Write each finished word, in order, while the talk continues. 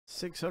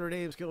600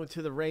 names going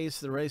to the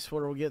race. The race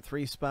winner will get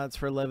 3 spots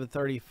for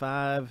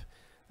 $11.35.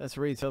 That's a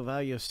retail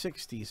value of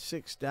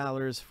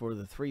 $66 for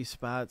the 3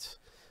 spots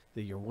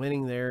that you're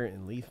winning there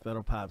in Leaf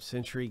Metal Pop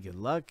Century. Good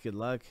luck. Good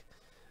luck.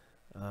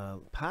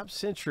 Pop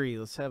Century,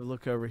 let's have a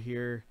look over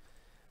here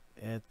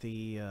at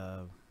the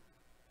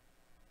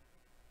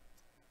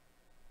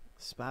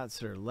spots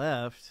that are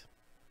left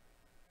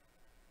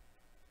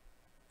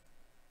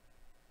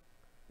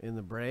in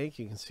the break.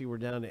 You can see we're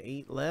down to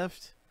 8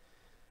 left.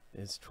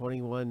 It's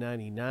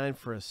 $21.99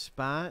 for a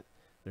spot.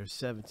 There's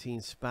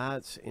 17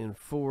 spots in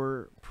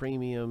 4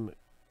 premium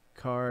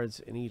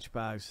cards in each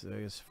box.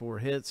 There's 4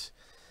 hits.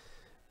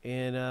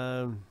 And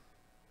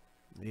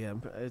yeah,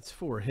 it's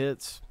 4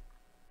 hits.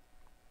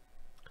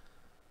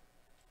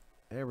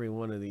 Every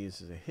one of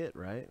these is a hit,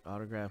 right?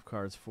 Autograph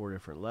cards, 4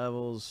 different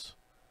levels.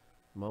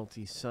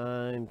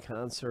 Multi-sign,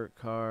 concert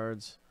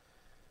cards.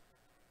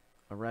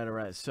 All right, all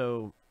right.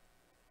 So,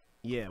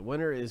 yeah,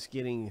 winner is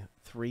getting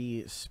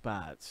 3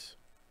 spots.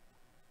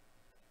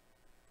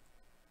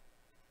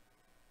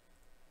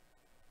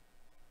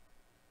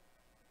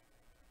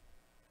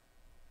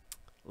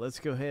 Let's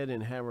go ahead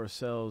and have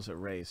ourselves a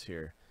race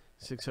here.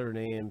 600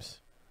 names.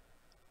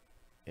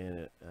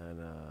 And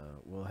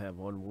we'll have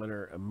one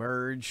winner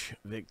emerge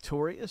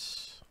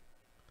victorious.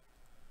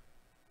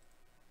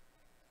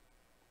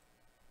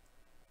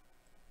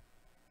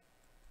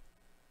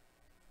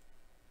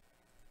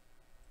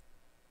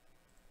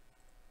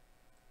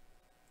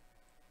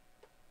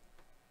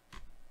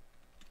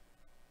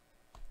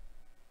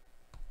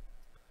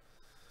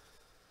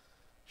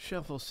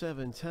 Shuffle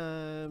 7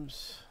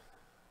 times.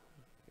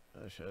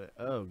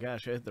 Oh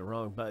gosh, I hit the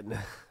wrong button.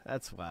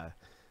 That's why.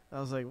 I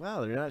was like,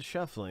 wow, they're not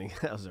shuffling.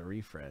 That was a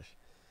refresh.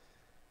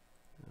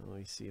 Let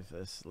me see if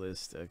this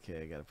list...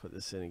 Okay, I got to put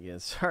this in again.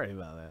 Sorry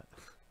about that.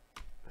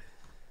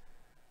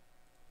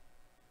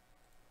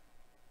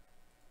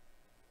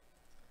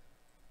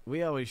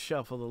 We always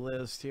shuffle the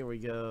list. Here we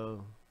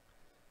go.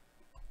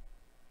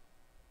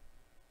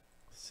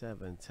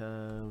 7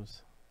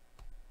 times.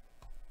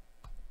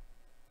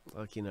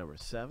 Lucky number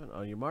 7.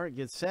 On your mark,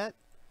 get set.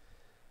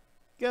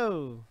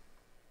 Go.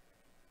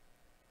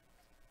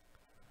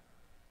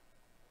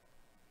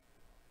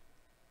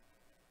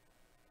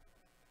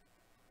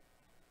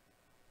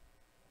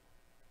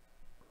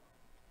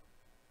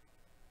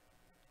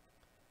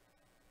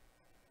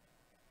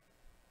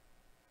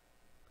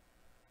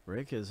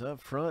 Rick is up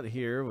front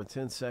here with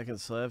 10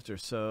 seconds left or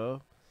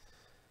so.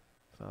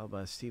 Followed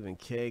by Stephen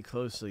K.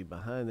 closely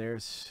behind there.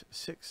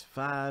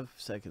 5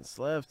 seconds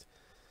left.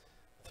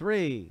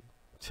 3,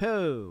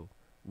 2,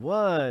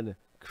 1.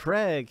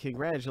 Craig,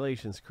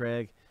 congratulations,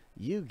 Craig.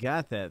 You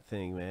got that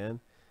thing,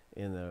 man.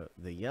 And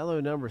the yellow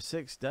number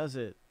 6 does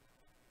it.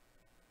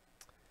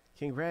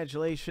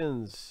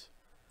 Congratulations.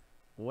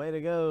 Way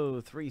to go.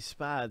 3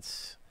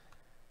 spots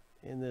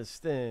in this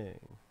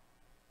thing.